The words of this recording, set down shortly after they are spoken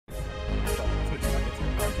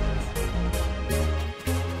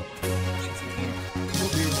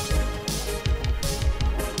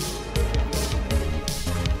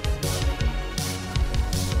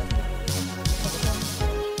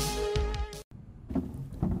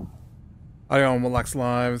I own Molex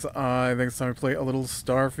Lives. I think it's time to play a little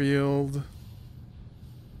Starfield.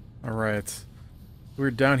 Alright.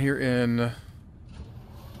 We're down here in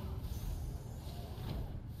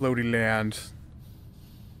Floaty Land.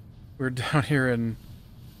 We're down here in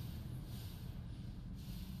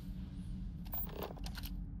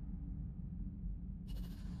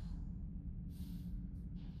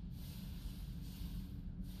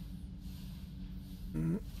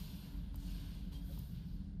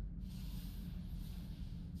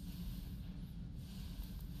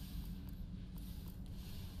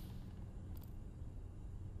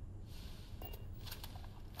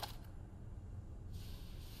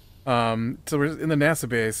so we're in the NASA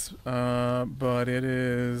base, but it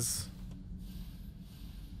is...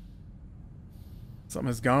 Something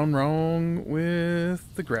has gone wrong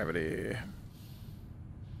with the gravity.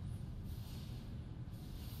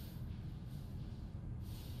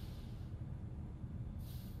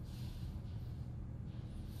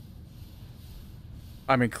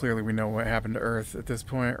 I mean, clearly we know what happened to Earth at this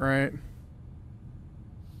point, right?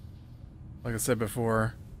 Like I said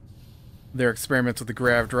before, their experiments with the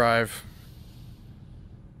grav drive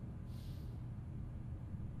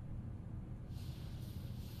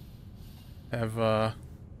have, have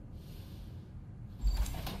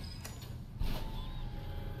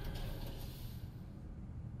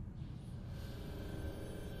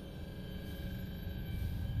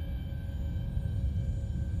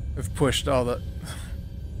pushed all the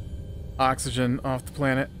oxygen off the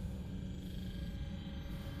planet.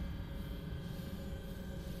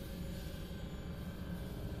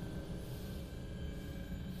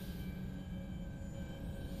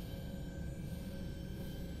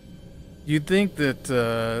 You'd think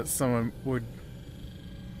that someone would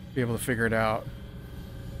be able to figure it out.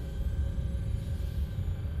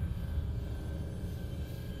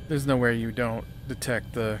 There's nowhere you don't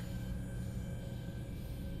detect the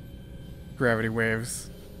gravity waves.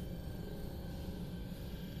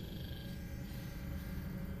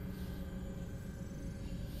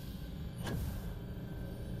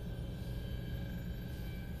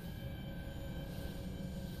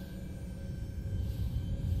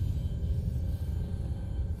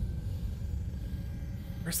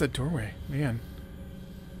 Where's that doorway? Man.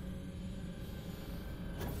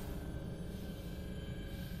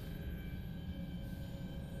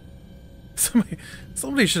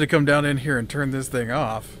 Somebody should have come down in here and turned this thing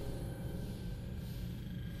off.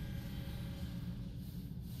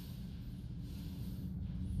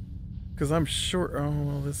 Because I'm sure... Oh,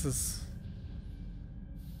 well, this is...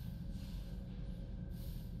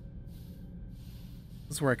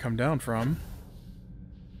 This is where I come down from.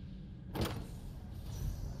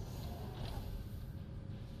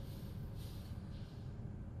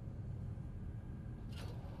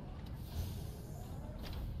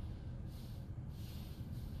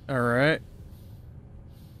 Alright.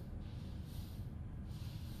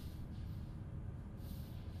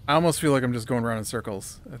 I almost feel like I'm just going around in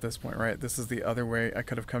circles at this point, right? This is the other way I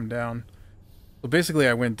could have come down. So basically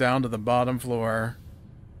I went down to the bottom floor,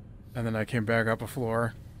 and then I came back up a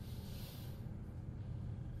floor.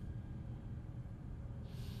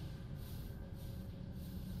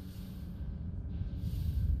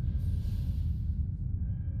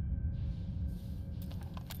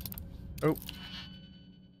 Oh.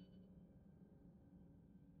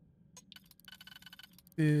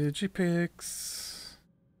 Digipix.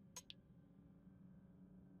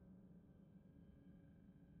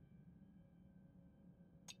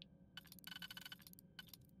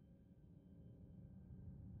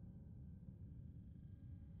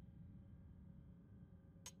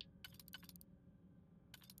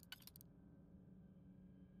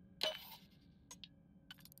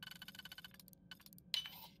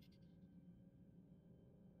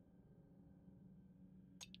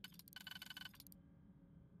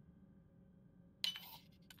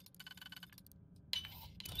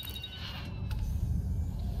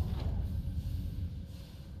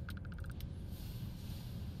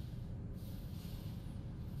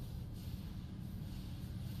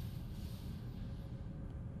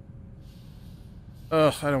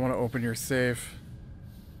 Ugh, I don't want to open your safe.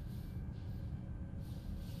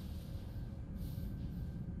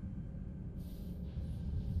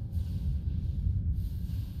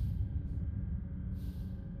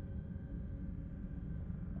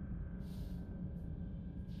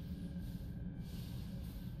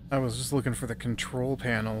 I was just looking for the control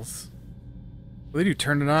panels. Will you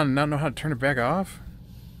turn it on and not know how to turn it back off?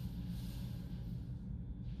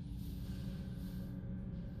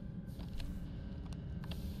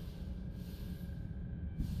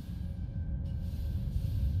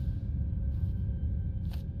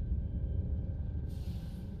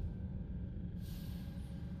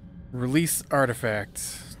 Release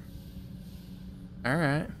artifact.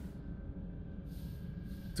 Alright.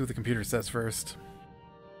 Do what the computer says first.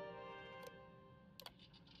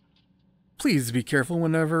 Please be careful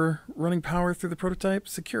whenever running power through the prototype.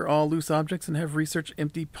 Secure all loose objects and have researchers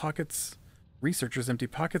empty pockets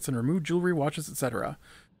and remove jewelry, watches, etc.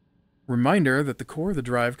 Reminder that the core of the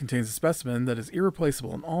drive contains a specimen that is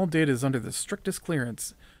irreplaceable and all data is under the strictest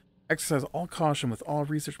clearance. Exercise all caution with all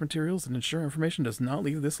research materials and ensure information does not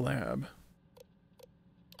leave this lab.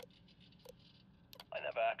 I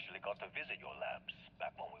never actually got to visit your labs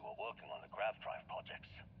back when we were working on the grav drive projects.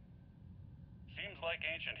 Seems like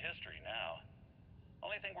ancient history now.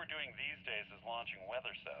 Only thing we're doing these days is launching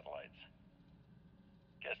weather satellites.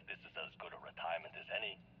 Guess this is as good a retirement as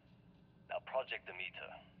any. Now, Project Demeter.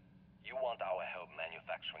 You want our help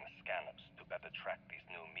manufacturing scanners to better track these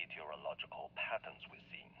new meteorological patterns we're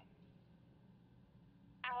seeing.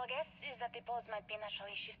 Our guess is that the poles might be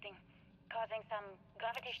naturally shifting, causing some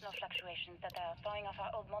gravitational fluctuations that are throwing off our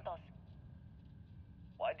old models.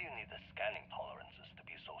 Why do you need the scanning tolerances to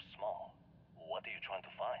be so small? What are you trying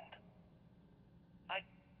to find? I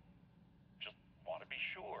just want to be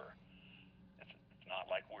sure. It's not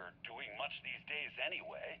like we're doing much these days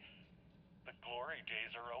anyway. The glory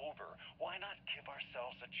days are over. Why not give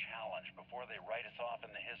ourselves a challenge before they write us off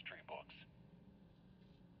in the history books?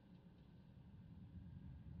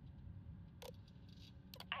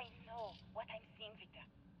 I know what I'm seeing, Victor.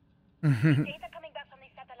 Mhm. The data coming back from the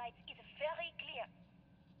satellites is very clear.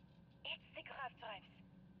 It's the grav drives.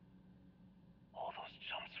 All those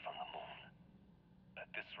jumps from the moon. At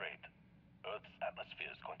this rate, Earth's atmosphere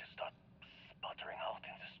is going to start sputtering out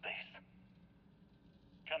into space.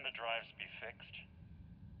 Can the drives be fixed?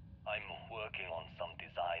 I'm working on some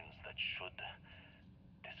designs that should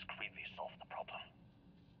discreetly solve the problem,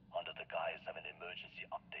 under the guise of an emergency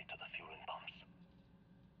update to the fueling pumps.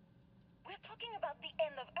 We're talking about the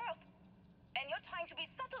end of Earth, and you're trying to be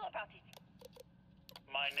subtle about it.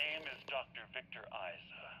 My name is Dr. Victor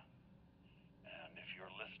Isa. And if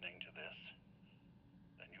you're listening to this,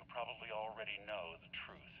 then you probably already know the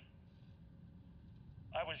truth.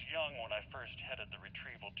 I was young when I first headed the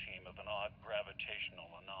retrieval team of an odd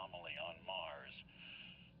gravitational anomaly on Mars.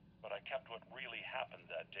 But I kept what really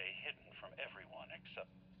happened that day hidden from everyone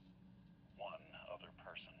except one other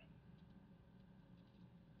person.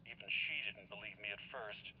 Even she didn't believe me at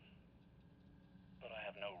first. But I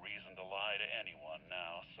have no reason to lie to anyone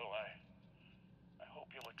now, so I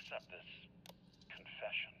hope you'll accept this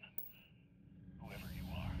confession, whoever you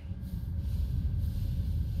are.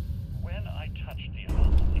 When I touched the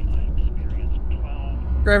anomaly, I experienced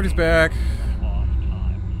 12 Gravity's back. lost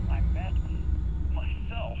time. I met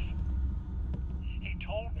myself. He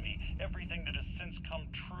told me everything that has since come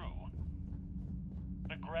true.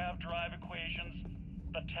 The grav drive equations,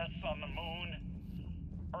 the tests on the moon,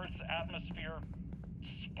 Earth's atmosphere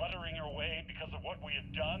sputtering away because of what we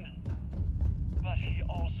had done. But he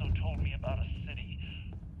also told me about a city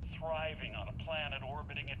thriving on a planet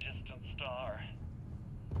orbiting a distant star.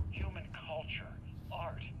 Human culture,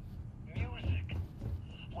 art, music,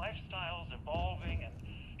 lifestyles evolving and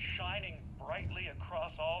shining brightly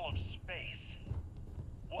across all of space.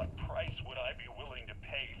 What price would I be willing to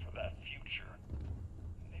pay for that future?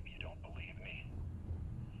 Maybe you don't believe me.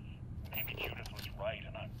 Maybe Judith was right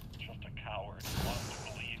and I'm just a coward who wants to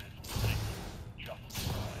believe his mistakes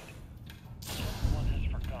justified. Everyone has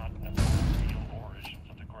forgotten about the real origins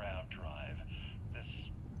of the grav drive. This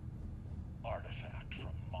artifact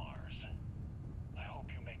from Mars. I hope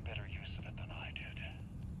you make better use of it than I did.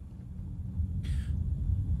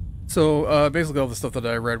 So basically all the stuff that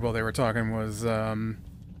I read while they were talking was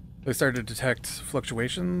they started to detect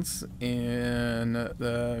fluctuations in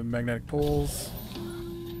the magnetic poles.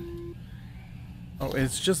 Oh,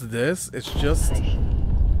 it's just this? It's just... We've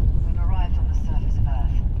arrived on the surface of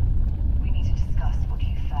Earth. We need to discuss what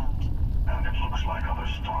you found. And it looks like other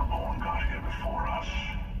Starborn got here before us.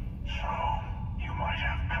 So, you might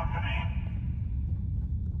have company.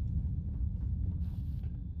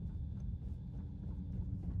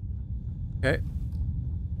 Okay.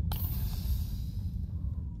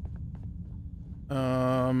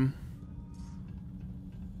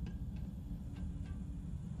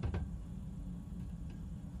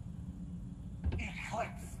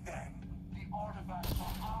 Eclipse them. The artifacts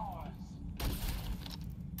are ours.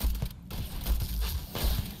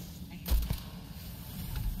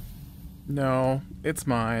 No, it's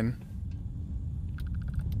mine.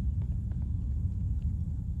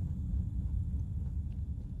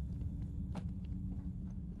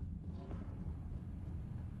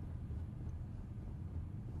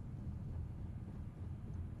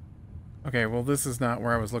 Okay, well this is not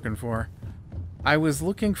where I was looking for. I was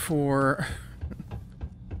looking for...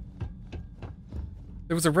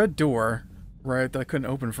 There was a red door, right, that I couldn't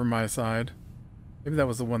open from my side. Maybe that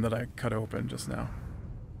was the one that I cut open just now.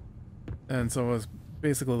 And so I was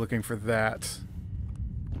basically looking for that.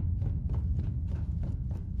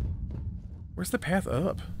 Where's the path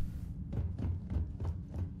up?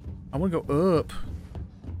 I want to go up.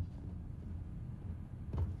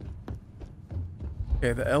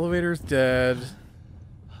 Okay, the elevator's dead.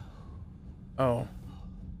 Oh.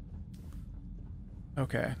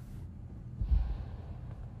 Okay.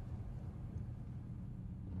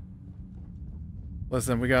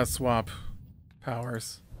 Listen, we gotta swap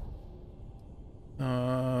powers.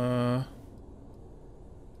 What's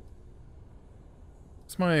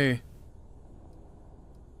my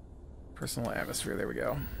personal atmosphere? There we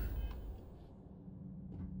go.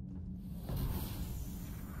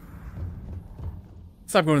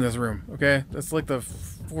 Stop going in this room, okay? That's like the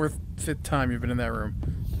fourth, fifth time you've been in that room.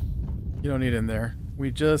 You don't need in there.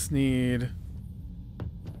 We just need...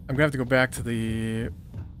 I'm gonna have to go back to the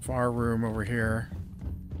far room over here.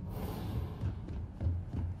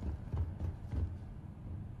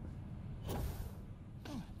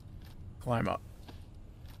 Climb up.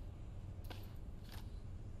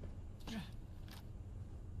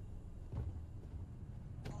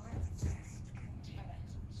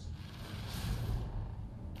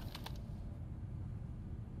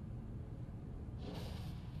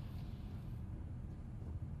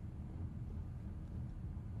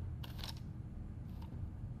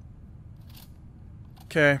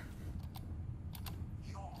 Okay.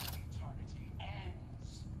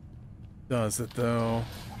 Does it though?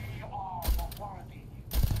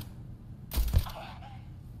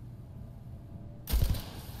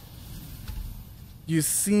 You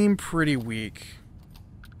seem pretty weak.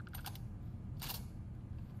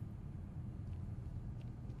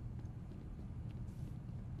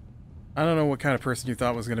 I don't know what kind of person you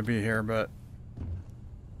thought was going to be here, but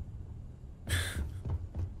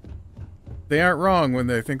they aren't wrong when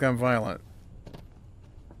they think I'm violent.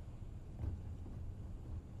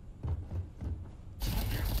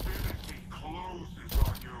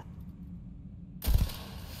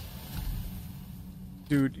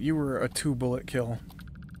 Dude, you were a 2-bullet kill.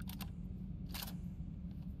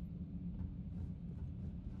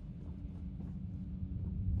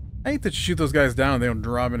 I hate that you shoot those guys down and they don't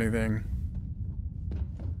drop anything.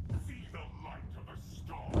 See the light of the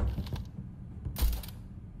storm.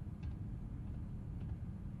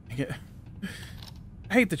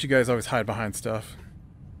 I hate that you guys always hide behind stuff.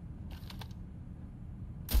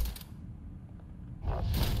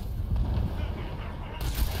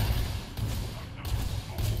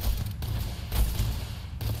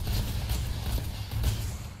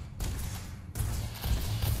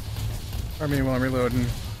 I mean, while I'm reloading.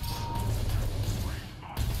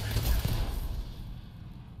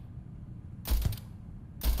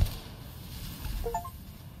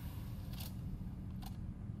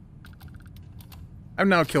 I've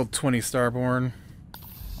now killed 20 Starborn.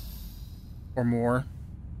 Or more.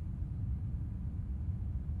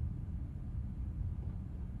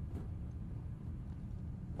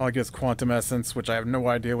 I guess Quantum Essence, which I have no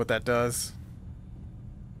idea what that does.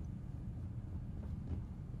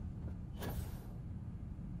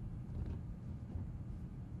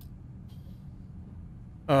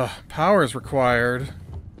 Power is required.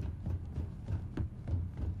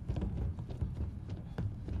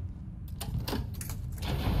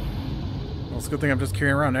 Well, it's a good thing I'm just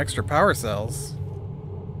carrying around extra power cells.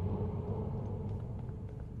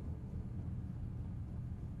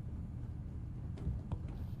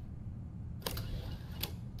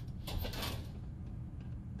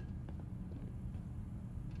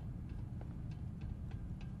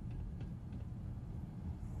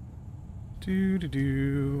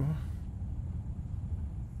 Do-do-do.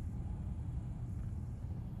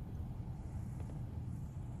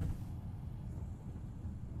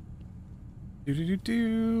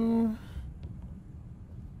 Do-do-do-do.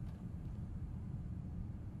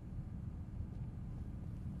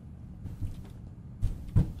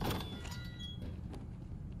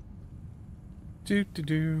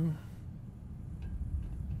 Do-do-do.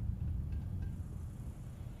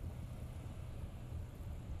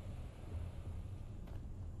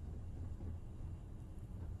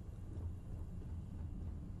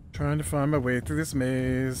 Trying to find my way through this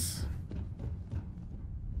maze.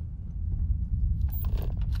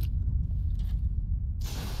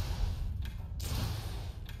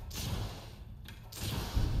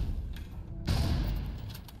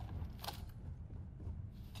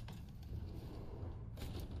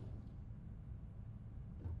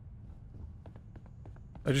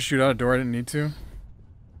 I just shoot out a door I didn't need to?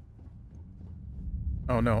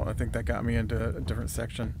 Oh no, I think that got me into a different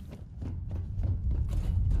section.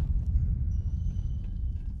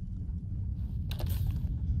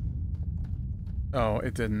 Oh,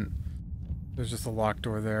 it didn't. There's just a locked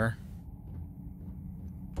door there.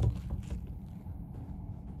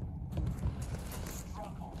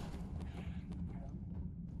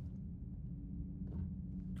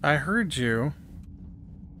 I heard you.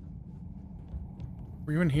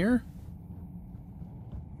 Were you in here?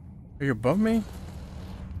 Are you above me?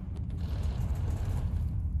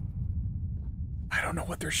 I don't know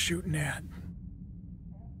what they're shooting at.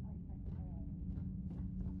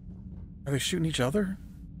 Are they shooting each other?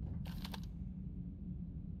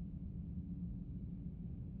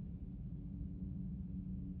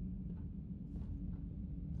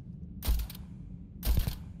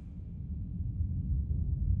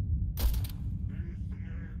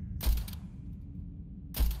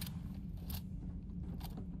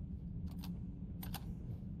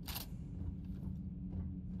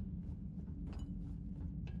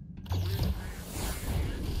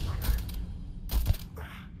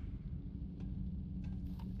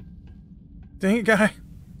 Dang it, guy.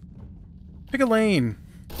 Pick a lane.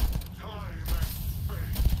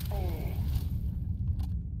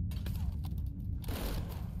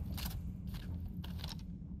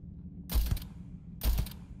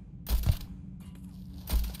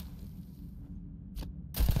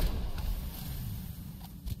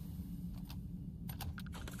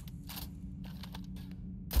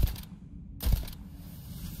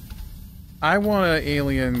 I want an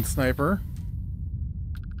alien sniper.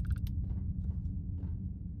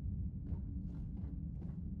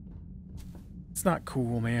 It's not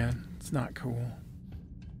cool, man. It's not cool.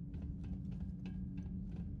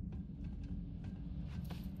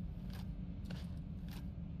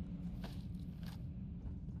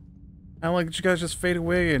 I don't like that you guys just fade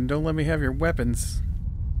away and don't let me have your weapons.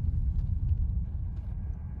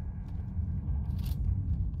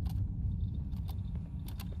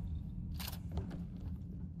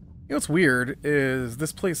 You know what's weird is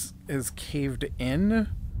this place is caved in,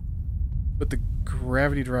 but the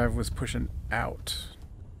gravity drive was pushing out.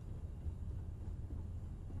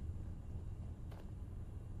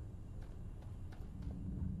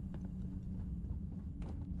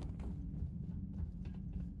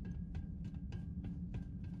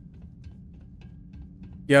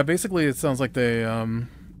 Yeah, basically it sounds like they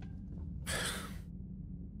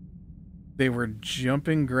were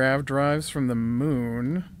jumping grav drives from the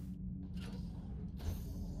moon,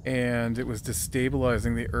 and it was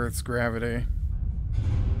destabilizing the Earth's gravity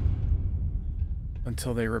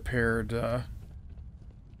until they repaired or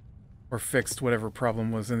fixed whatever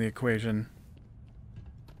problem was in the equation.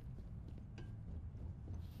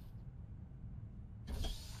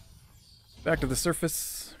 Back to the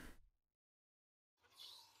surface.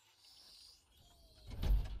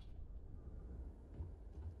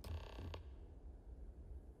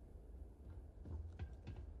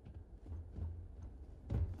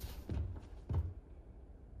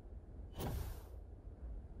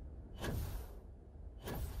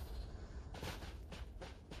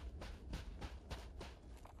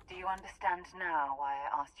 Do you understand now why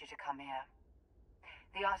I asked you to come here?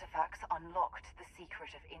 The artifacts unlocked the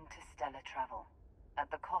secret of interstellar travel,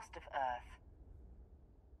 at the cost of Earth.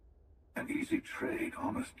 An easy trade,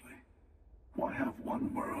 honestly. Why have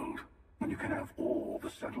one world when you can have all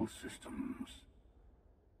the settled systems?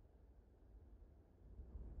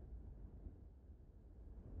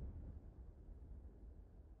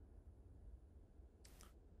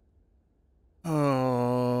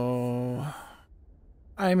 Oh,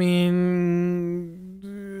 I mean,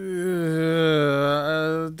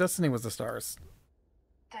 Destiny was the stars.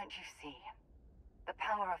 Don't you see? The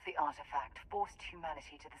power of the artifact forced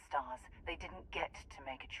humanity to the stars. They didn't get to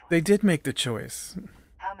make a choice. They did make the choice.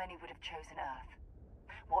 How many would have chosen Earth?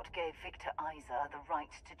 What gave Victor Isa the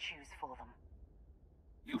right to choose for them?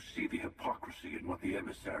 You see the hypocrisy in what the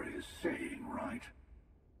emissary is saying, right?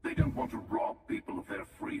 They don't want to rob people of their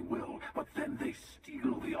free will, but then they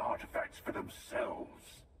steal the artifacts for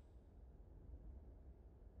themselves.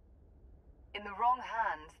 In the wrong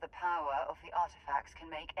hands, the power of the artifacts can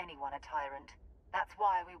make anyone a tyrant. That's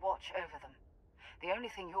why we watch over them. The only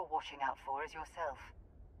thing you're watching out for is yourself.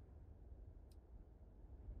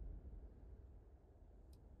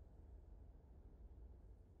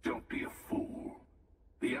 Don't be a fool.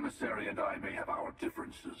 The emissary and I may have our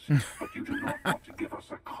differences, but you do not want to give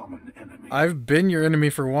us a common enemy. I've been your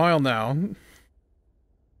enemy for a while now.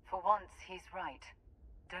 For once, he's right.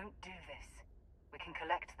 Don't do this. We can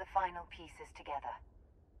collect the final pieces together.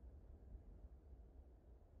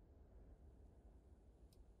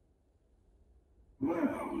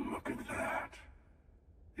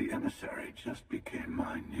 The emissary just became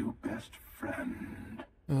my new best friend.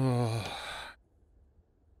 Oh.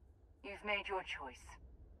 You've made your choice.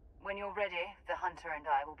 When you're ready, the hunter and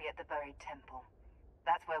I will be at the buried temple.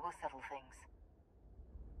 That's where we'll settle things.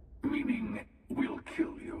 Meaning, we'll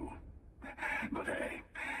kill you. But hey,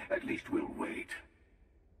 at least we'll wait.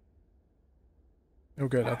 Oh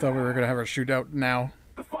good, I thought we were gonna have a shootout now.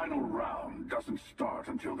 The final round doesn't start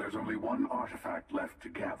until there's only one artifact left to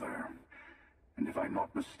gather. And if I'm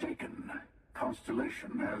not mistaken,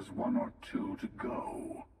 Constellation has one or two to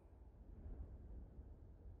go.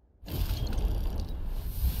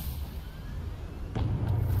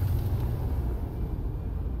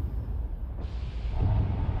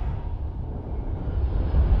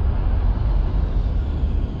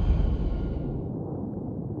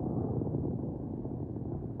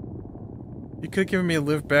 You could have given me a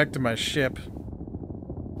lift back to my ship.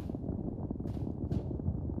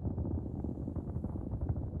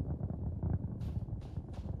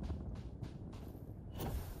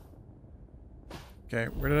 Okay,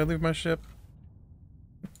 where did I leave my ship?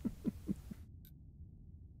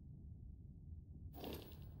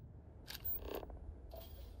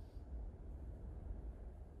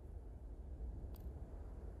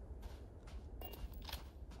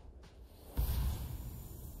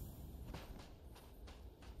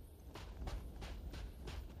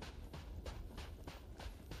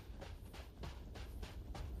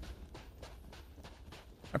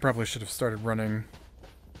 I probably should have started running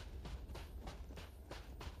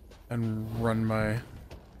and run my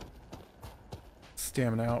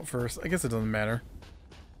stamina out first. I guess it doesn't matter.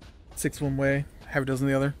 6 one way, half a dozen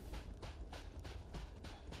the other.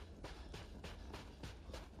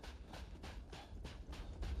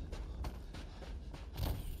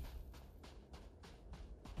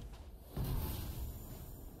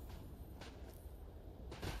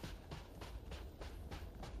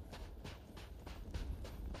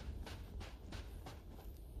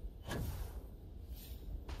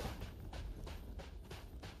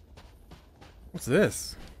 What's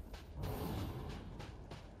this?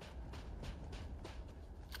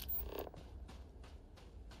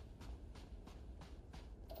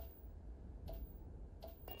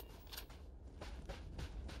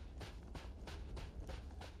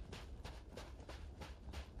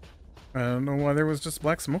 I don't know why there was just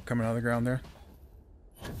black smoke coming out of the ground there.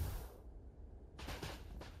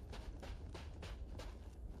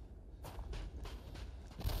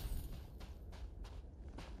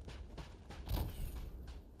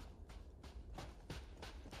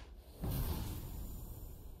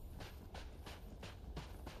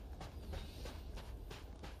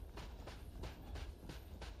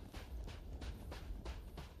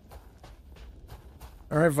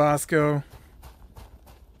 All right, Vasco.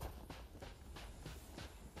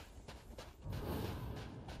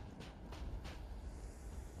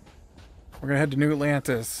 We're gonna head to New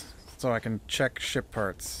Atlantis so I can check ship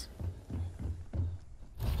parts.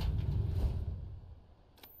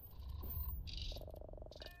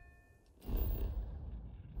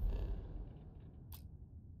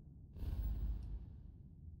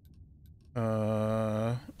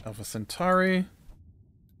 Alpha Centauri.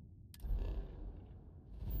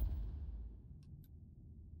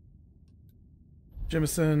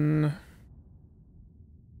 Jemison.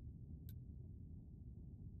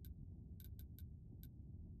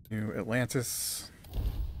 New Atlantis.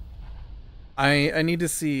 I need to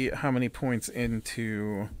see how many points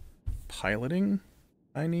into piloting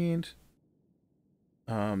I need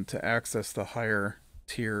to access the higher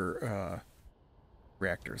tier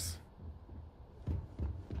reactors.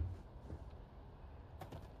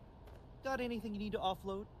 Got anything you need to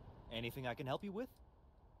offload? Anything I can help you with?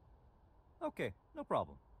 Okay, no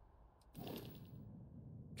problem.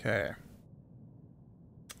 Okay.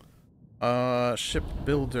 Ship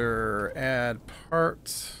builder, add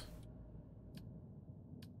parts.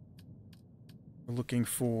 We're looking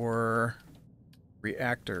for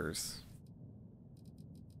reactors.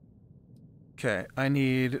 Okay, I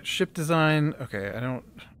need ship design. Okay, I don't...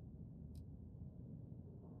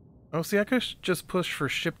 Oh, see, I could just push for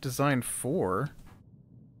ship design 4.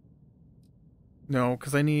 No,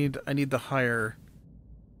 because I need the higher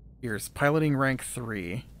tiers. Piloting rank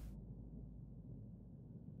 3.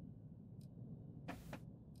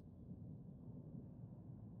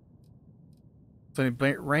 So I need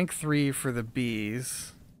rank 3 for the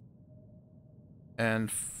Bs. And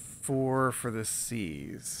 4 for the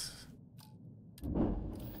Cs.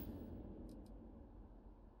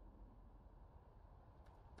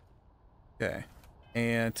 Okay.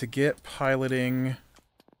 And to get piloting...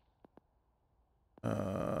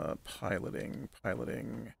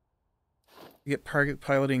 piloting. get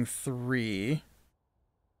piloting 3.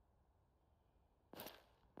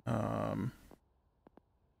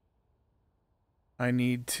 I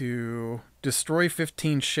need to destroy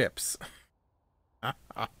 15 ships.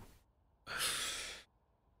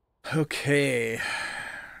 Okay.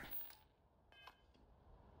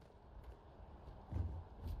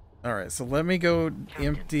 All right, so let me go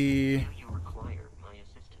empty. Do you require my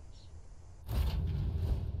assistance?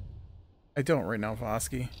 I don't right now,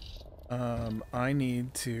 Vosky. I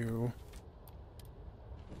need to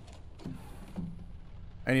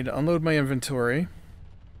unload my inventory.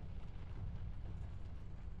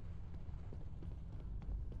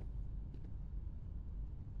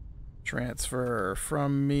 Transfer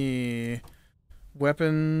from me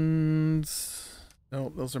weapons.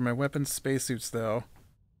 Nope, those are my weapons. Spacesuits, though.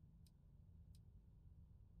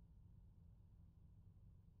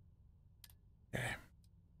 Okay.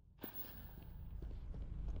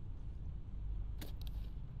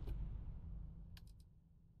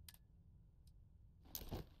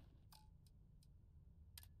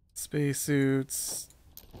 Spacesuits.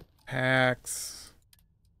 Packs.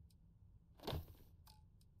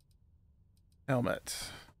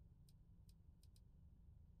 Helmet.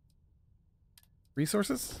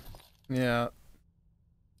 Resources? Yeah.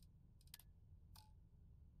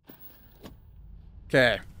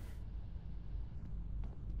 Okay.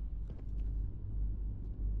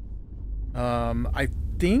 I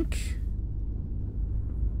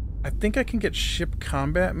think I can get ship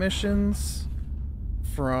combat missions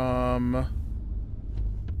from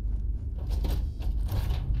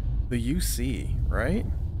the UC, right?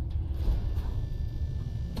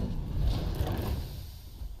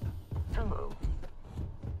 Hello.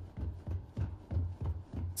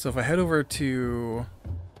 So if I head over to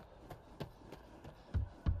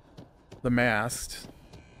the mast,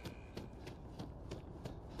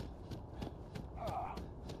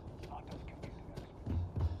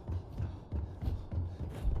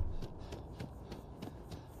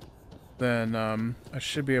 then I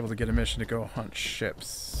should be able to get a mission to go hunt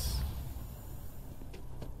ships.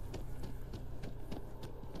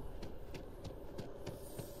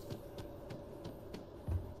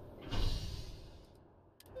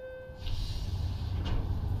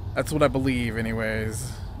 That's what I believe,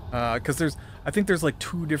 anyways. Because I think there's like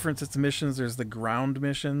 2 different sets of missions. There's the ground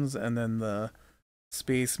missions and then the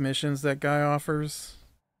space missions that guy offers.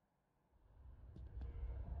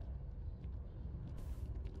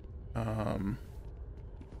 I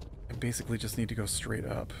basically just need to go straight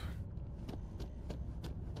up.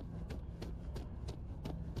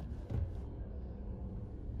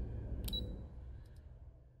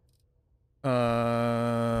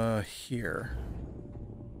 Here.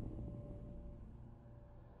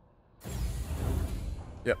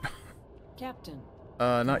 Yep. Captain.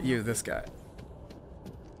 Not you, this guy.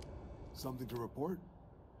 Something to report?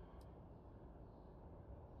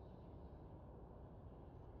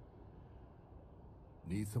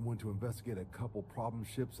 Need someone to investigate a couple problem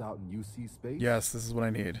ships out in UC space? Yes, this is what I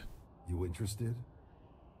need. You interested?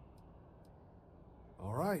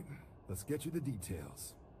 All right, let's get you the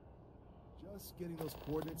details. Just getting those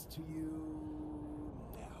coordinates to you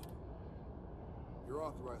now. You're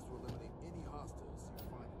authorized to eliminate any hostiles you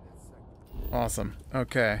find in that sector. Awesome.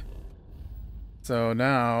 Okay. So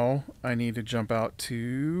now I need to jump out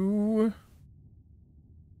to...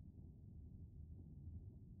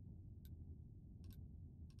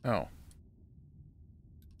 Oh.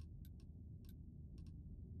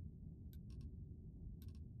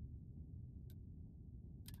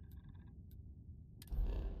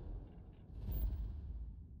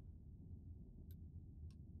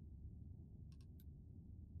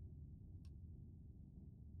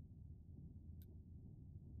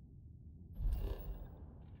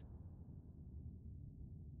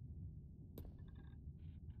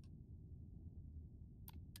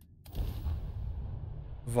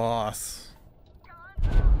 Voss.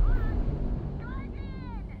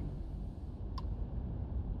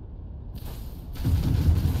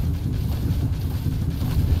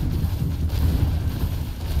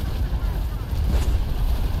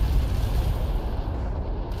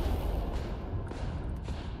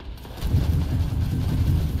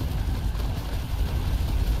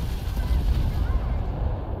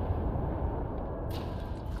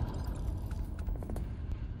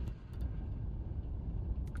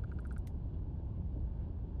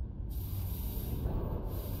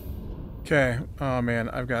 Okay. Oh man,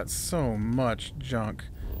 I've got so much junk.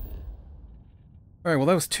 Alright, well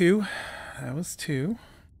that was 2. That was 2.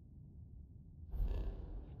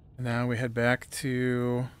 And now we head back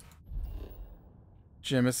to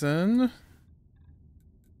Jemison.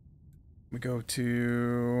 We go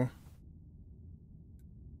to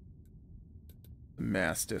the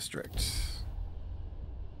Mass District.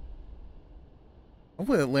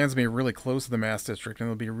 Hopefully it lands me really close to the Mass District and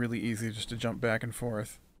it'll be really easy just to jump back and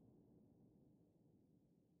forth.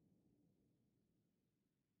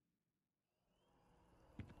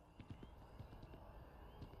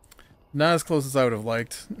 Not as close as I would have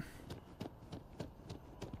liked.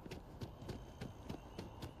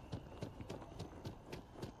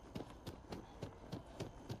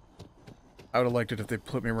 I would have liked it if they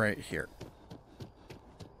put me right here.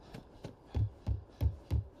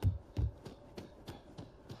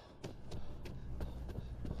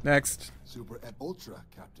 Next. Super and Ultra,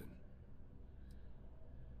 Captain.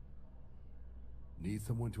 Need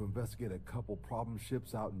someone to investigate a couple problem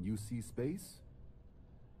ships out in UC space?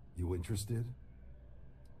 You interested?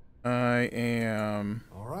 I am.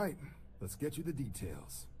 All right, let's get you the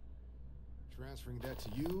details. Transferring that to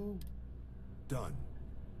you. Done.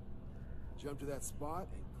 Jump to that spot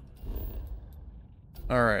and...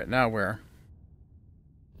 Alright, now where?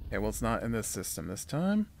 Okay, well it's not in this system this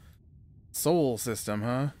time. Soul system,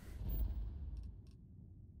 huh?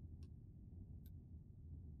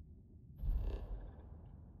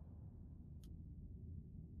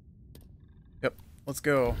 Yep, let's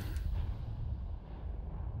go.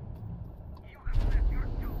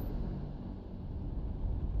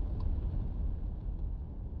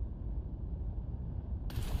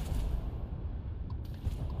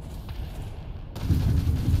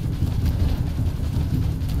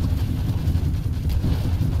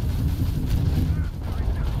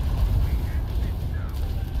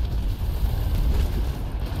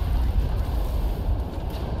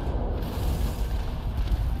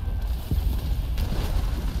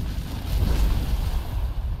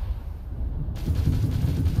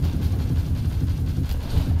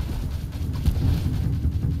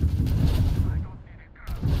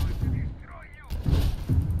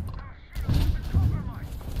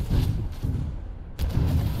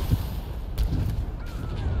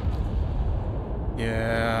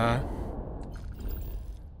 Yeah.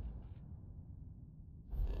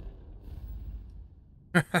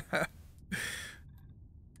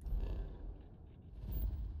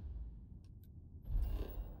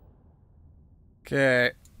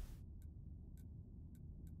 Okay.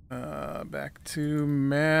 Back to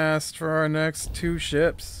mast for our next 2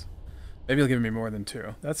 ships. Maybe he'll give me more than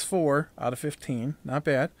 2. That's 4 out of 15. Not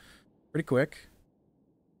bad. Pretty quick.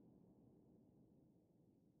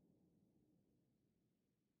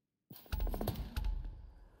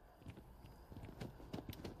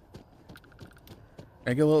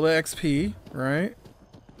 I get a little XP, right?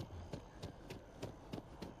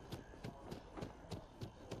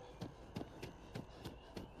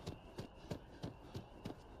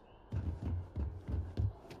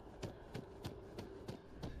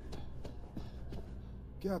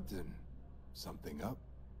 Captain, something up?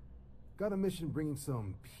 Got a mission bringing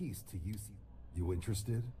some peace to UC. You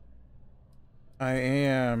interested? I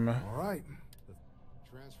am. All right.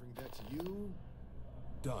 Transferring that to you.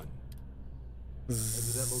 Done. Head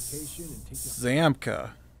to that location and take Zamka.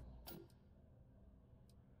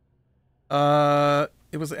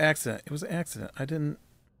 It was an accident. It was an accident. I didn't.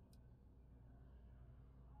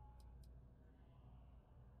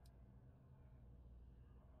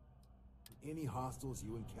 any hostiles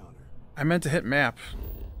you encounter. I meant to hit map.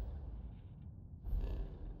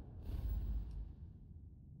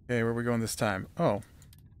 Okay, where are we going this time? Oh.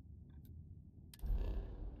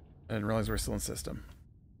 I didn't realize we're still in system.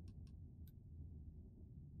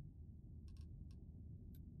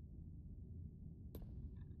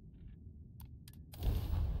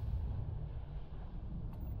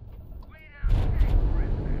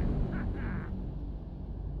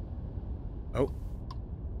 Oh.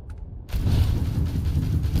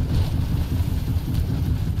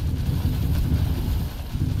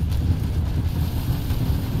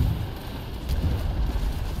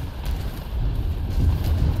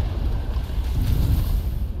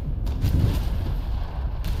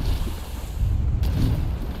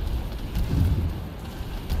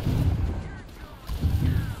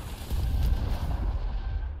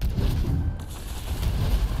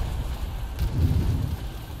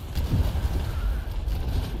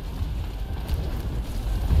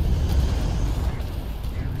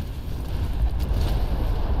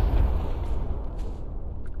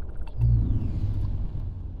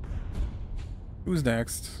 Who's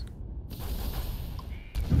next?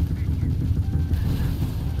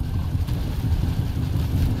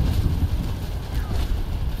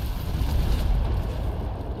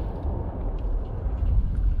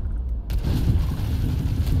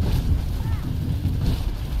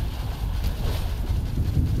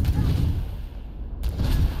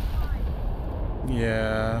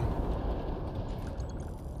 Yeah.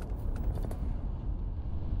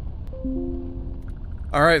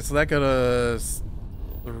 Alright, so that got us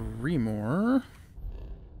 3 more.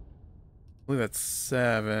 I believe that's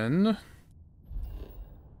 7.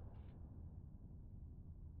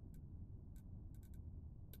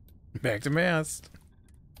 Back to mast.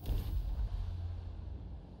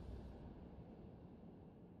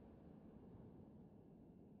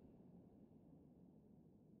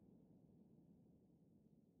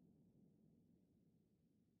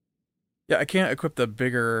 Yeah, I can't equip the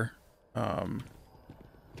bigger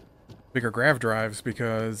grav drives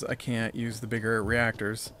because I can't use the bigger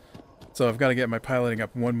reactors. So I've got to get my piloting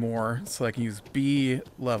up 1 more so I can use B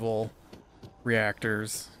level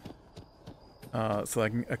reactors. So I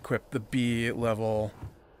can equip the B level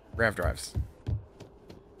grav drives.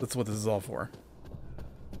 That's what this is all for.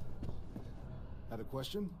 Had a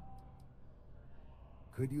question?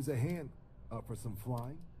 Could use a hand up for some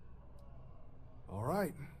flying. All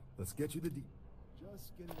right, let's get you the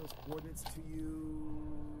just getting those coordinates to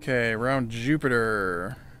you. Okay, around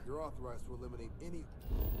Jupiter. You're authorized to eliminate any.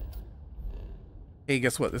 Hey,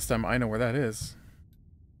 guess what? This time I know where that is.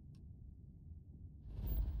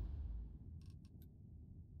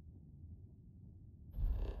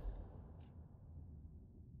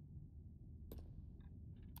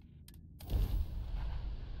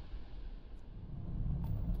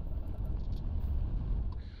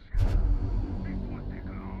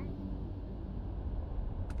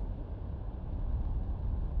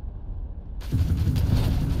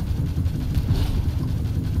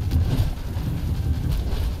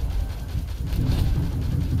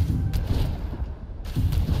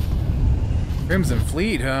 Crimson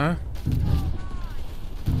Fleet, huh?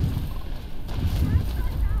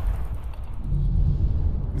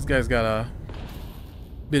 This guy's got a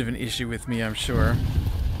bit of an issue with me, I'm sure.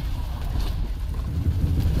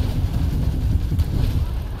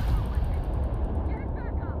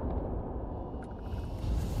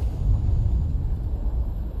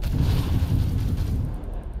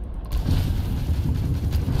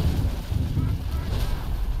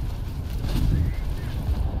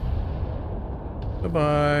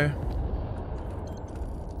 Goodbye.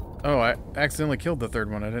 Oh, I accidentally killed the 3rd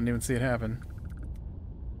one. I didn't even see it happen.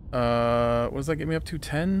 What does that get me up to?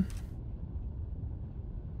 10?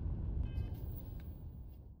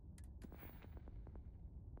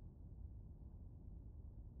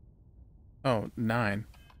 Oh, 9.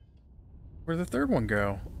 Where'd the 3rd one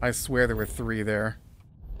go? I swear there were 3 there.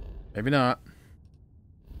 Maybe not.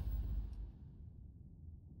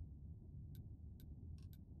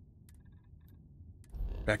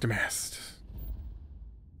 Back to mast.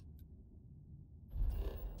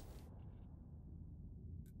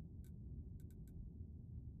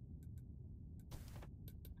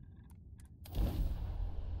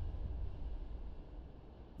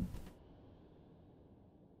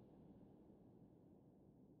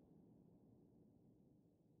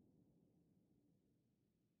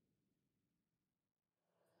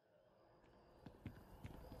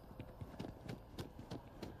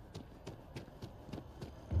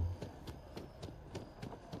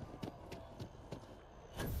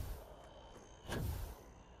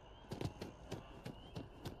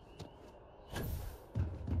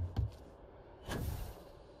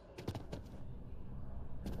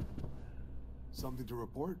 Something to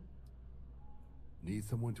report? Need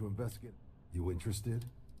someone to investigate? You interested?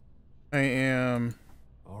 I am.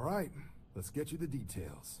 All right, let's get you the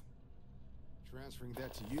details. Transferring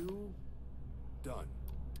that to you. Done.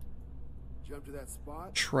 Jump to that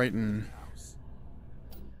spot. Triton.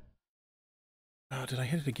 Oh, did I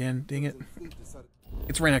hit it again? Dang it.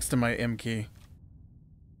 It's right next to my M key.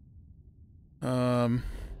 Oh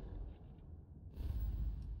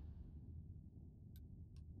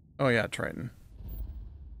yeah, Triton.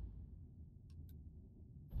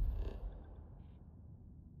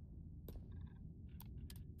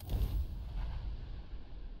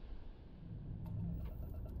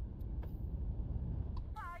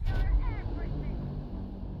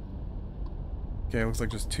 Okay, looks like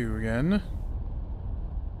just 2 again.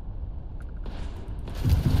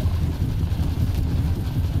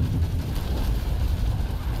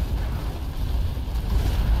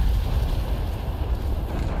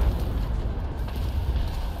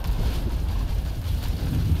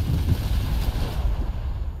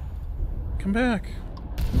 Come back.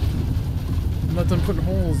 I'm not done putting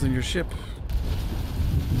holes in your ship.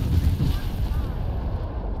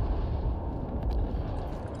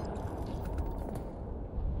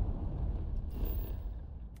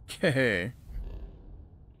 Okay.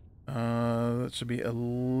 That should be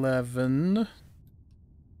 11.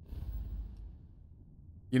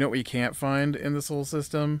 You know what we can't find in the Sol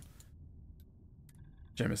system?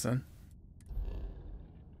 Jameson.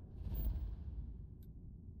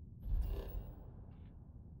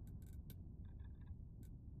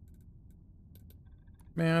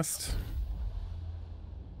 Mast.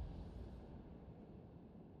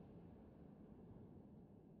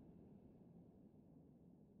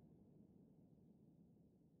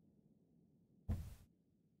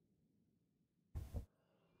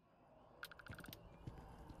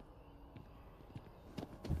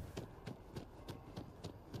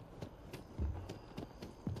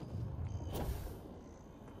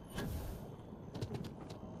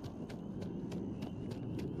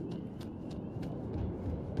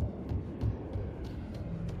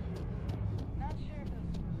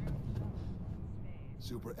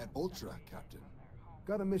 Super at Ultra, Captain.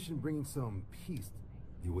 Got a mission bringing some peace.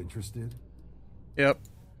 You interested? Yep.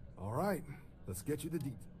 All right, let's get you the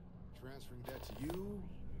details. Transferring that to you.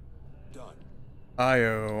 Done.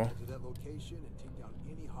 IO. Get to that location and take down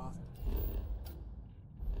any hostile.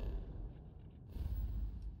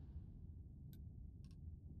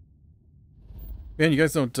 Man, you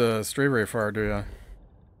guys don't stray very far, do ya?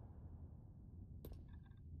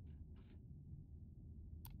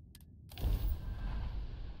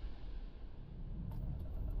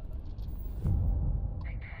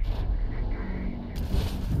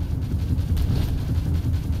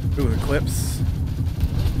 Ooh, Eclipse.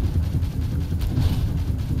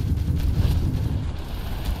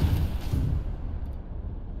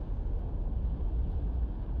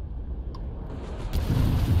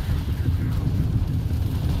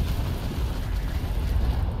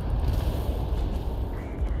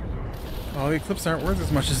 Oh, the Eclipse aren't worth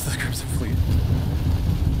as much as the Crimson Fleet.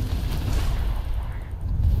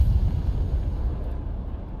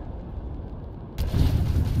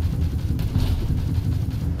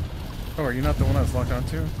 Oh, are you not the one I was locked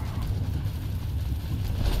onto?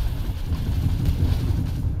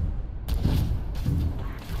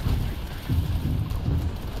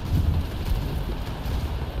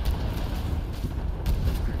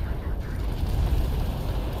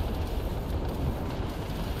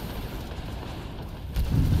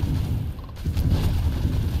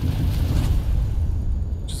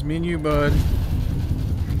 Just me and you, bud.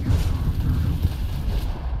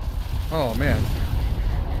 Oh, man.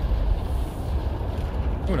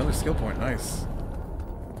 Oh, another skill point. Nice.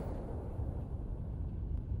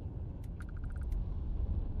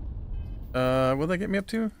 What'd that get me up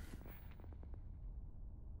to?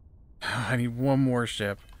 I need one more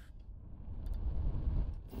ship.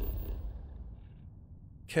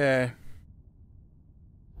 Okay.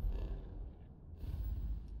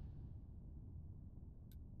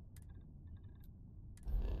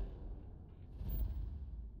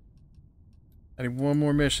 I need one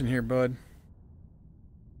more mission here, bud.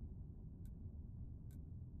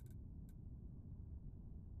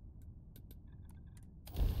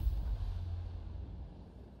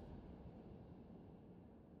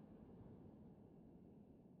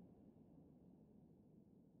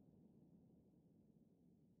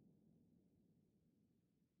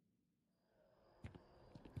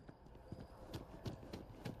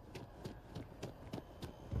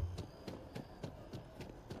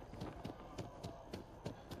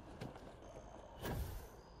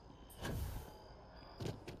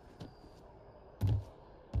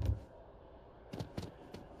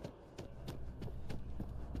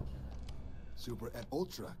 Super at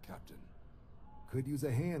Ultra, Captain. Could use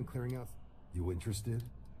a hand clearing out. You interested?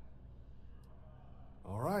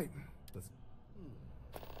 All right, let's.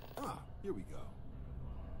 Here we go.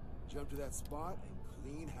 Jump to that spot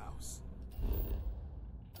and clean house.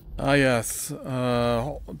 Ah, yes.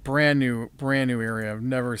 Brand new area. I've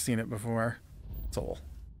never seen it before. Soul.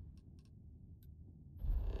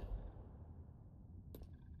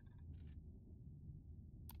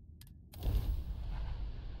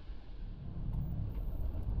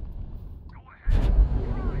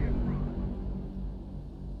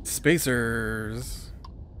 Spacers.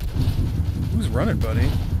 Who's running, buddy?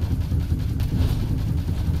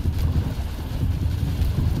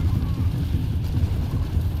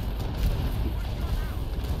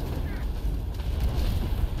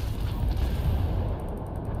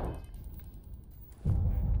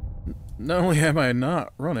 Not only am I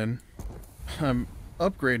not running, I'm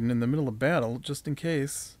upgrading in the middle of battle just in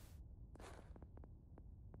case.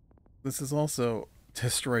 This is also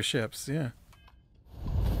destroy ships, yeah.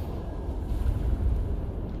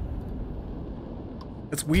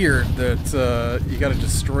 It's weird that you gotta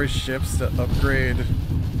destroy ships to upgrade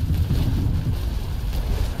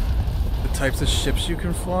the types of ships you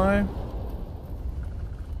can fly.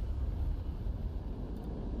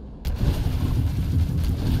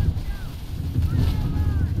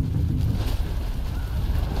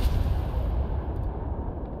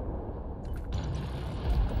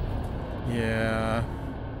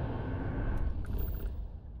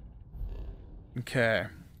 Okay.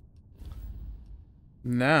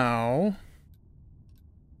 Now...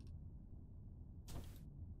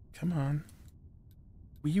 Come on.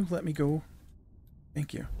 Will you let me go?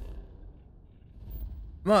 Thank you.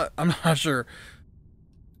 I'm not sure.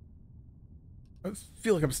 I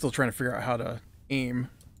feel like I'm still trying to figure out how to aim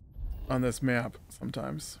on this map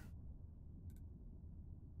sometimes.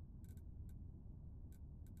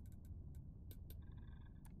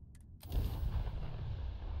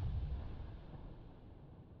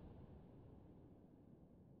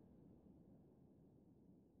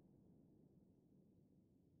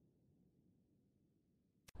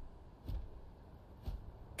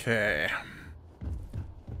 Okay.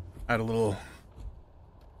 I had a little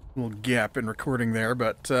gap in recording there,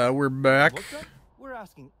 but we're back. What's up? We're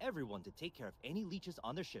asking everyone to take care of any leeches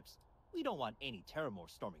on their ships. We don't want any Terramore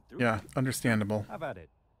storming through. Yeah, understandable. How about it?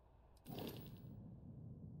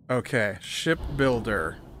 Okay, ship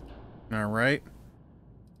builder. All right.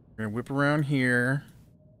 We're gonna whip around here.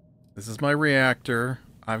 This is my reactor.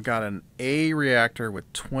 I've got an A reactor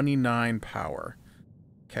with 29 power.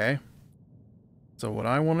 Okay. So what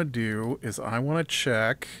I want to do is I want to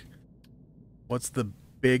check what's the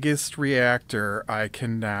biggest reactor I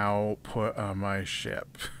can now put on my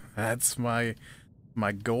ship. That's my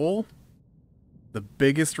goal. The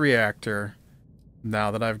biggest reactor,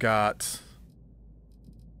 now that I've got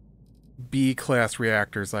B-class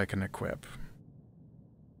reactors I can equip.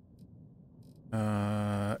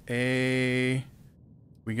 A...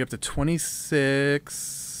 We get up to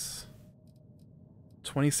 26...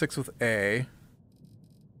 26 with A.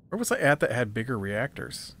 Where was I at that had bigger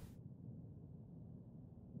reactors?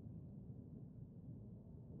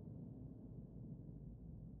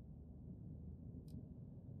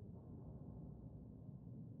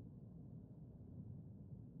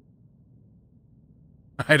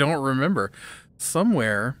 I don't remember.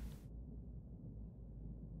 Somewhere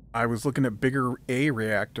I was looking at bigger A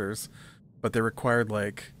reactors, but they required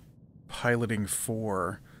like piloting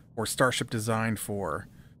 4 or Starship Design 4.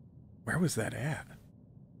 Where was that at?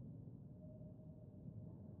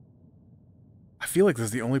 I feel like this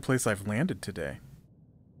is the only place I've landed today.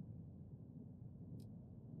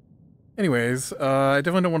 Anyways, I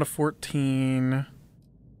definitely don't want a 14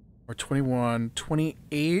 or 21.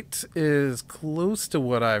 28 is close to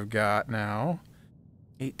what I've got now.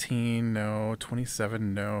 18, no.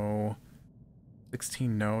 27, no.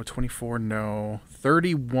 16, no. 24, no.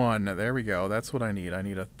 31, there we go. That's what I need. I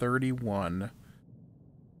need a 31.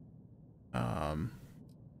 And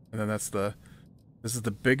then that's the... This is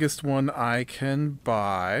the biggest one I can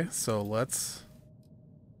buy, so let's...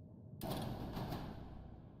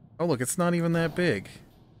 Oh, look, it's not even that big.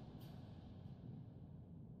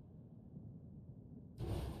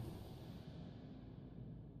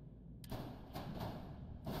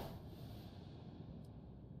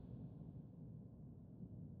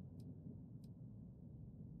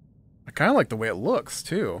 I kind of like the way it looks,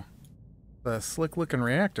 too. The slick-looking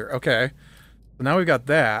reactor. Okay. So now we've got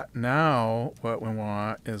that. Now what we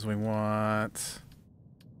want is we want...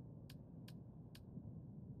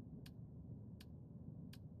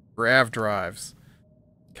 grav drives.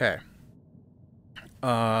 Okay.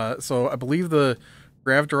 So I believe the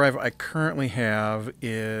grav drive I currently have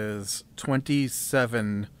is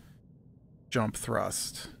 27 jump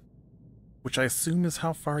thrust, which I assume is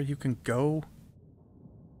how far you can go.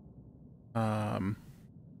 And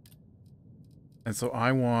so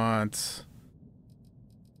I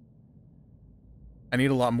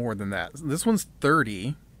need a lot more than that. This one's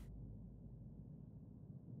 30.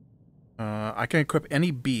 I can equip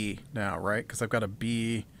any B now, right? Because I've got a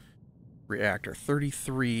B reactor.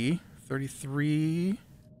 33. 33.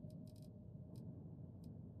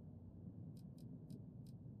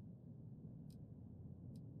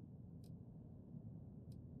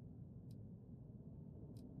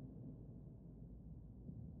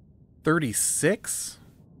 $36?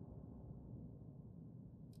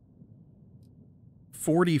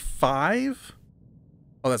 45?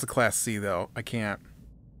 Oh, that's a Class C, though. I can't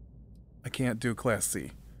do Class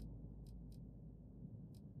C.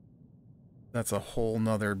 That's a whole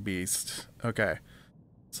nother beast. Okay.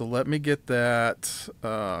 So let me get that,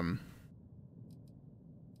 well,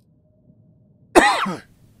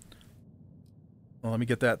 let me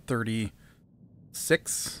get that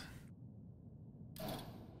 36.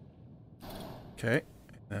 Okay.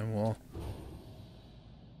 And we'll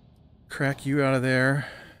crack you out of there.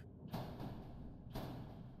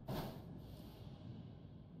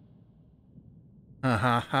 Ha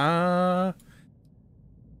ha ha.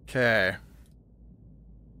 Okay.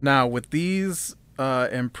 Now, with these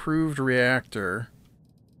improved reactor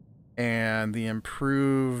and the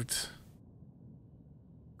improved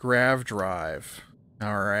Grav drive.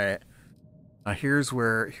 All right. Now here's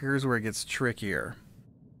where it gets trickier.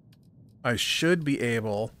 I should be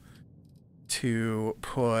able to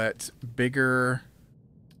put bigger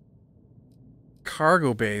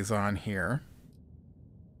cargo bays on here.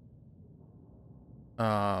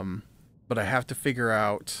 But I have to figure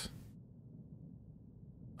out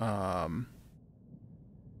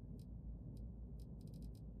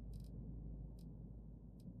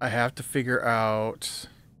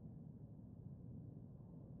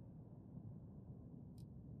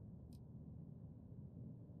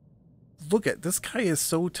look at this guy is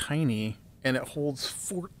so tiny and it holds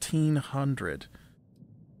 1,400.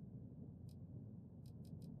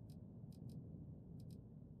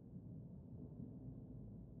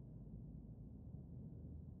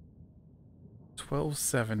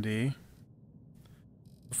 $1,270.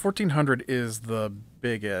 1,400 is the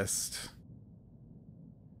biggest.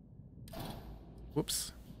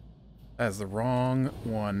 Whoops. That's the wrong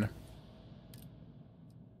one.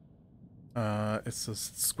 It's a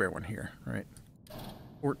square one here, right?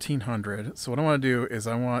 1,400. So what I want to do is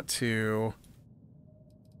I'm going to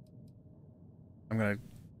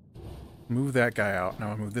move that guy out. Now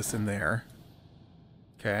I'll move this in there.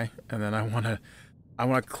 Okay. And then I want to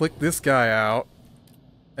click this guy out.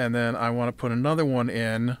 And then I want to put another one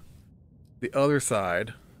in the other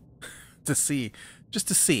side to see. Just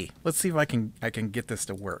to see. Let's see if I can get this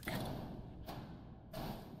to work.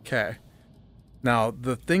 Okay. Now,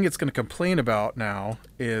 the thing it's going to complain about now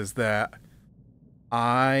is that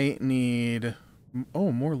I need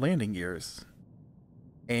more landing gears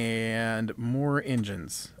and more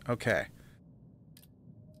engines. Okay.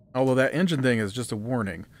 Although that engine thing is just a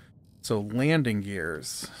warning. So landing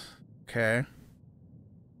gears. Okay.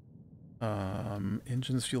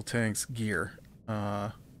 Engines, fuel tanks, gear.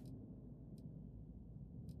 It's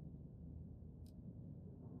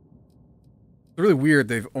really weird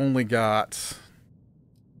they've only got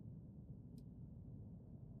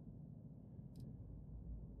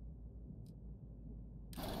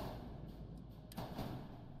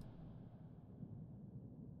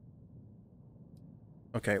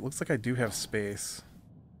okay, it looks like I do have space.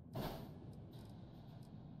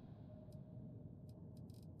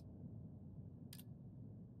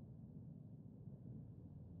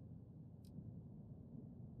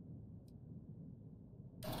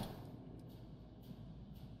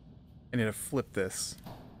 I need to flip this.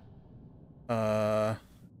 Flip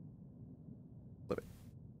it.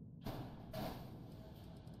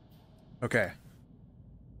 Okay.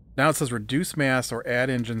 Now it says reduce mass or add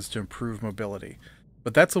engines to improve mobility.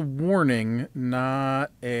 But that's a warning,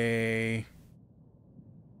 not a...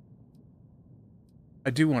 I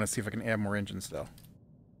do want to see if I can add more engines, though.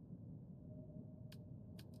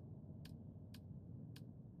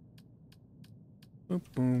 Boom,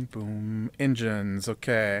 boom, boom. Engines,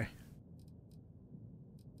 okay.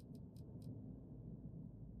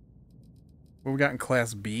 What we got in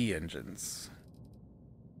Class B engines?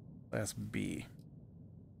 Class B.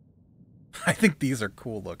 I think these are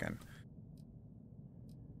cool looking.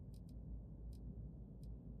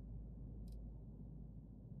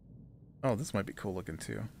 Oh, this might be cool looking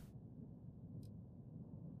too.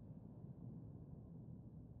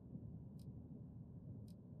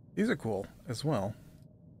 These are cool as well.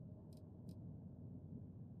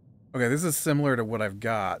 Okay, this is similar to what I've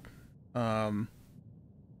got. The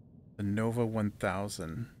Nova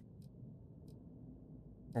 1000.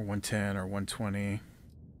 Or 110 or 120.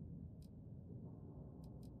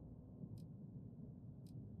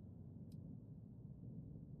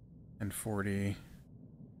 And 40.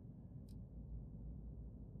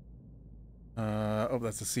 Oh,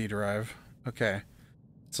 that's a C drive. Okay.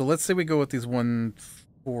 So let's say we go with these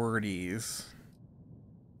 140s.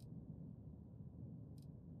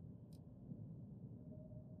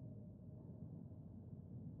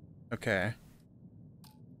 Okay.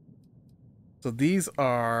 So these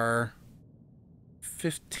are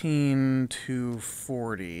 15 to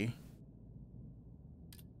 40.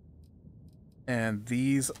 And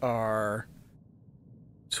these are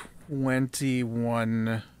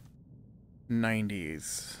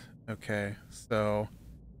 2190s. Okay, so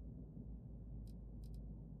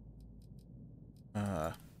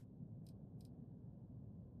oh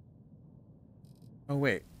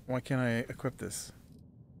wait, why can't I equip this?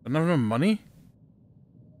 I don't have enough money?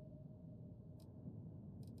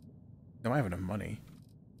 No, I have enough money.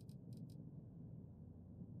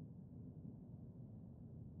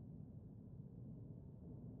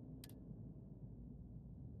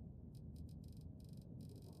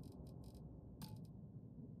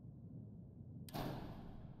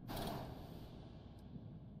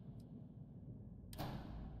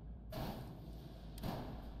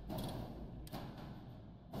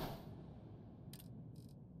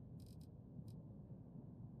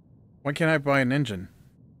 Why can't I buy an engine?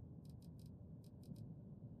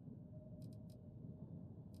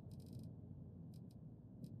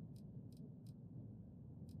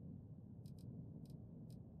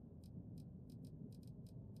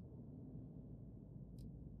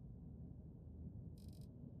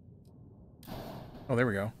 Oh, there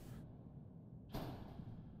we go.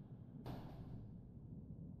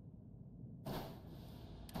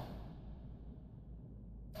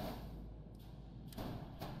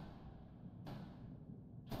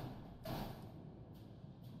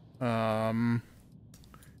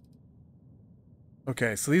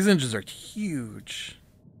 Okay, so these engines are huge.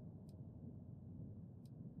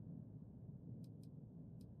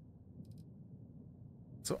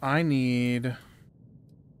 So I need...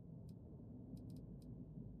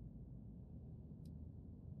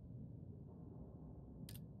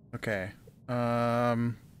 Okay.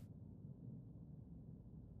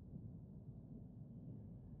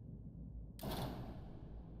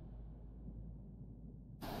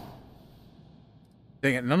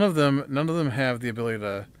 Dang it, none of them have the ability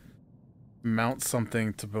to mount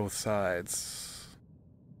something to both sides.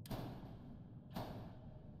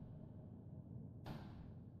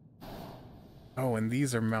 Oh, and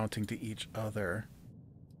these are mounting to each other.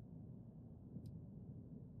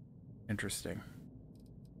 Interesting.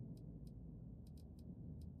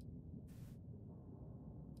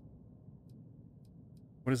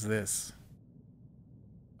 What is this?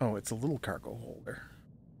 Oh, it's a little cargo holder.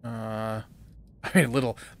 I mean,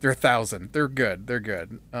 little. They're 1,000. They're good. They're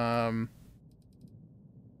good.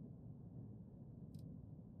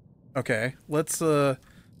 Okay, let's go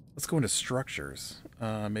into structures.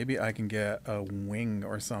 Maybe I can get a wing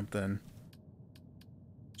or something.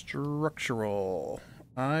 Structural.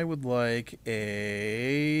 I would like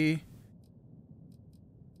a...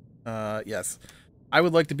 yes. I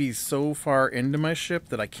would like to be so far into my ship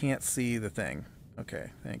that I can't see the thing.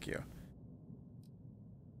 Okay, thank you.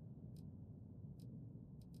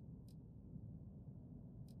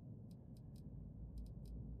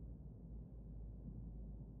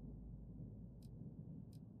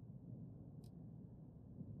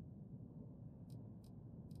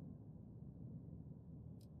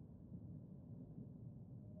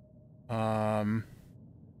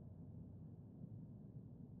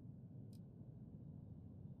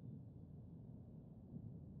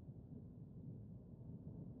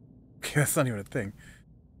 Okay, that's not even a thing.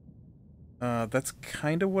 That's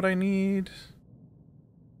kind of what I need.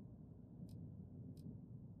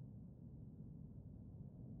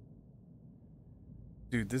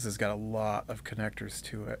 Dude, this has got a lot of connectors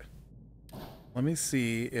to it. Let me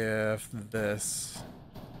see if this...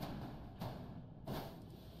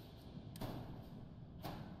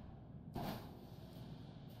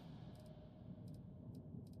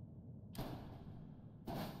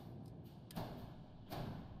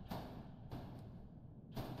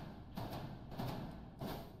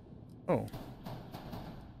 Oh.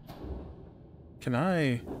 Can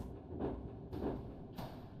I...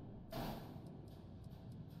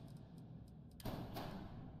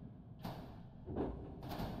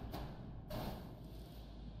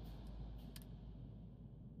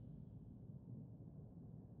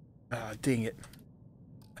 Ah, dang it.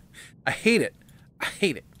 I hate it. I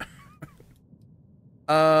hate it.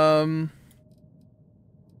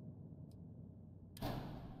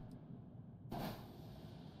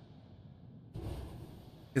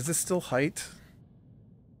 Is this still height?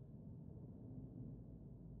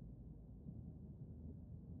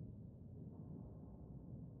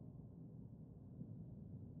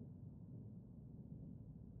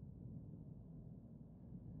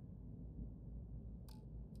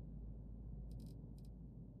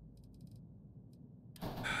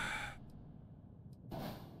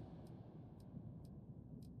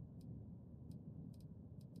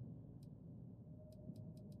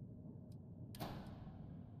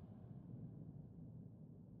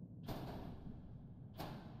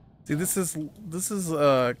 See, this is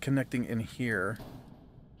connecting in here.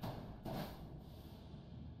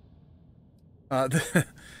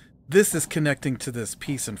 This is connecting to this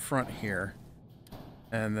piece in front here.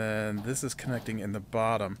 And then this is connecting in the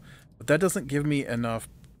bottom. But that doesn't give me enough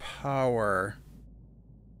power.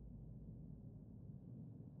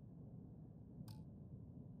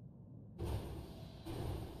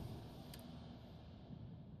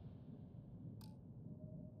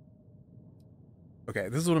 Okay,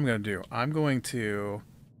 this is what I'm going to do. I'm going to...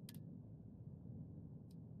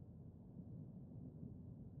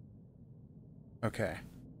 Okay.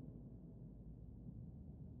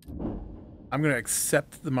 I'm going to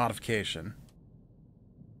accept the modification.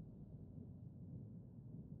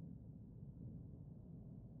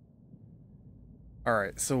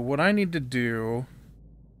 Alright, so what I need to do...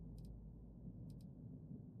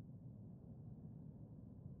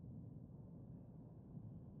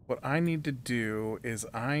 What I need to do is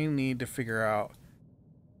I need to figure out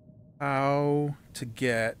how to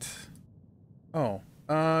get... Oh,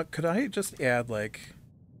 could I just add, like...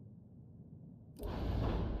 I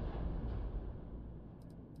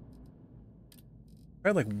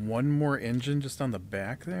had like one more engine just on the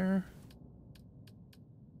back there?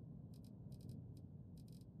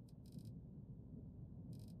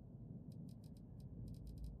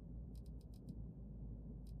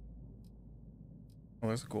 Oh,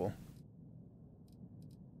 that's cool.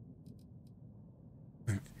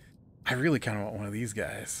 I really kind of want one of these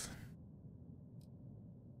guys.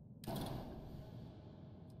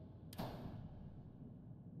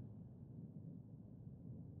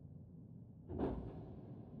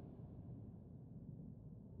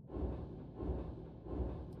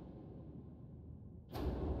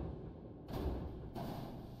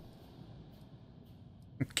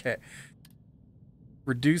 Okay.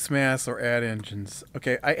 Reduce mass or add engines.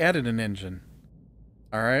 Okay, I added an engine.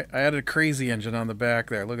 Alright, I added a crazy engine on the back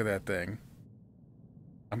there. Look at that thing.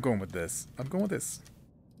 I'm going with this. I'm going with this.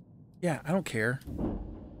 Yeah, I don't care.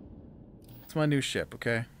 It's my new ship,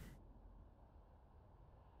 okay?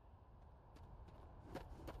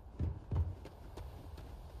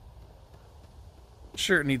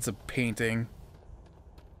 Sure, it needs a painting.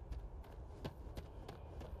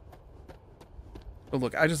 But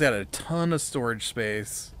look, I just added a ton of storage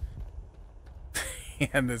space.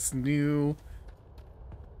 And this new...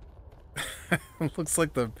 looks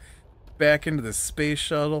like the back end of the space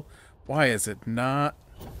shuttle. Why is it not?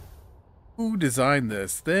 Who designed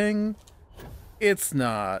this thing? It's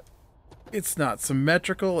not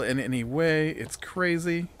symmetrical in any way. It's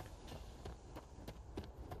crazy.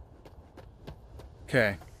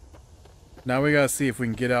 Okay. Now we gotta see if we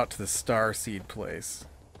can get out to the Starseed place.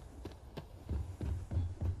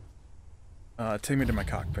 Take me to my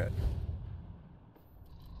cockpit.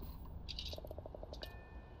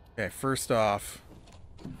 Okay, first off,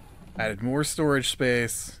 added more storage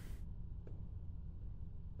space.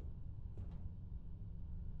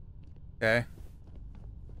 Okay.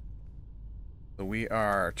 So we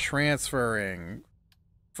are transferring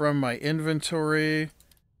from my inventory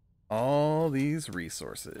all these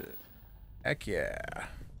resources. Heck yeah.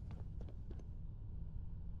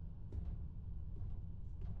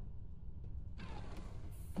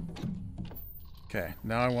 Okay,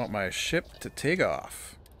 now I want my ship to take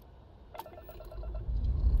off.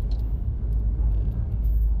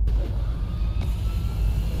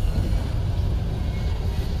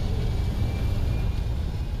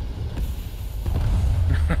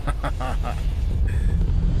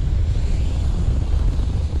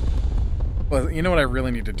 Well, you know what I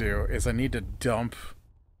really need to do is I need to dump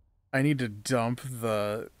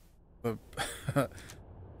the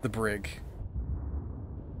the brig.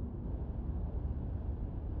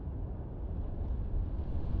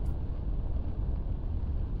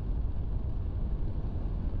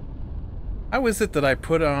 How is it that I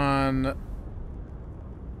put on...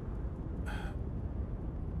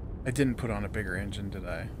 I didn't put on a bigger engine, did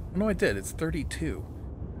I? Oh, no, I did. It's 32.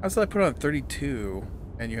 How is it I put on 32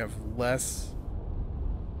 and you have less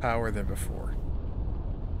power than before?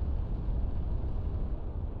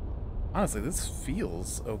 Honestly, this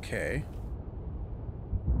feels okay.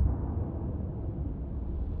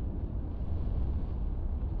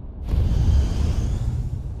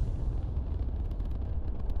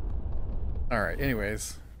 Alright,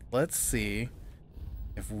 anyways, let's see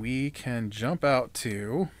if we can jump out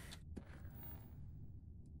to...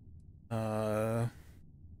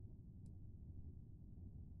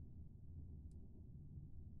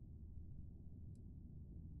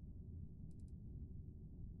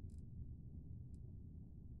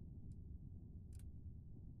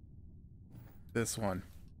 this one.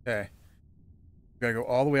 Okay. We gotta go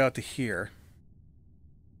all the way out to here.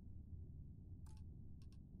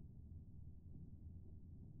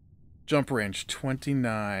 Jump range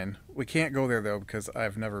 29. We can't go there though because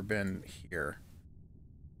I've never been here.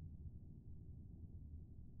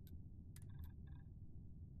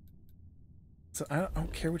 So I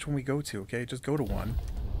don't care which one we go to, okay? Just go to one.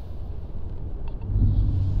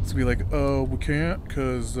 So be like, oh, we can't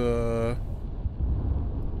because you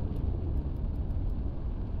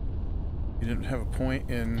didn't have a point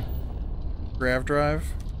in grav drive.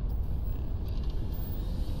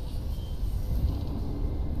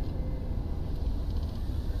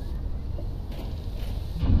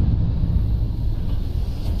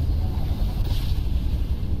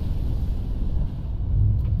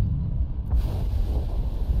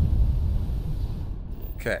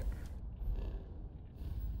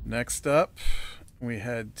 next up, we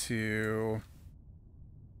head to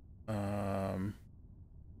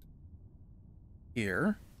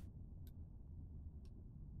here.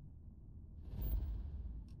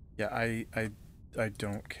 Yeah, I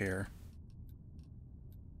don't care.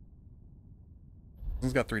 This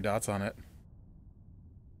one's got 3 dots on it.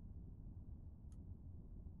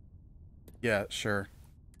 Yeah, sure.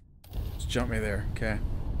 Just jump me there. Okay.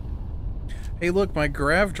 Hey, look, my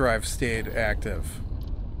grav drive stayed active.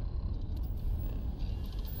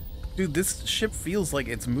 Dude, this ship feels like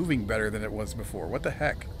it's moving better than it was before. What the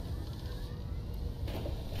heck?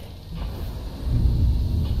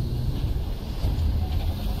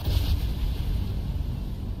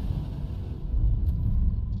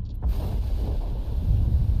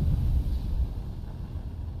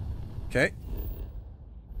 Okay.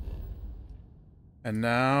 And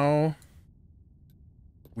now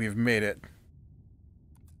we've made it.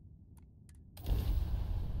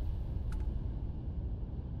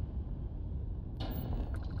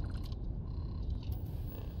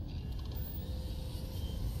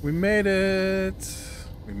 We made it.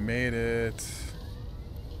 We made it.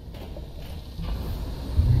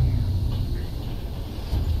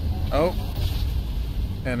 Oh.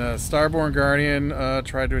 And a Starborn Guardian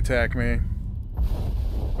tried to attack me.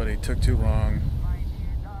 But he took too long.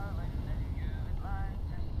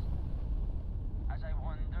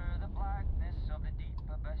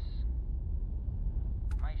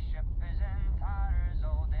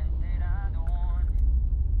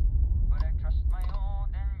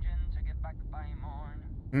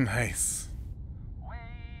 Nice.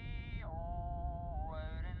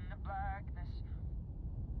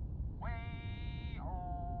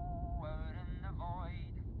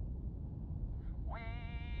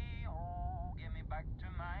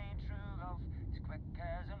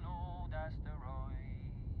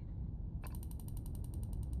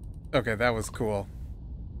 Okay, that was cool.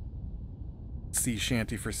 Sea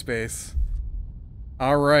shanty for space.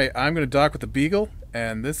 Alright, I'm going to dock with the Beagle,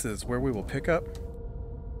 and this is where we will pick up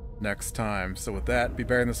next time. So with that, be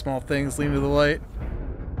bearing the small things, lean to the light.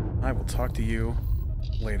 I will talk to you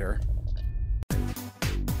later.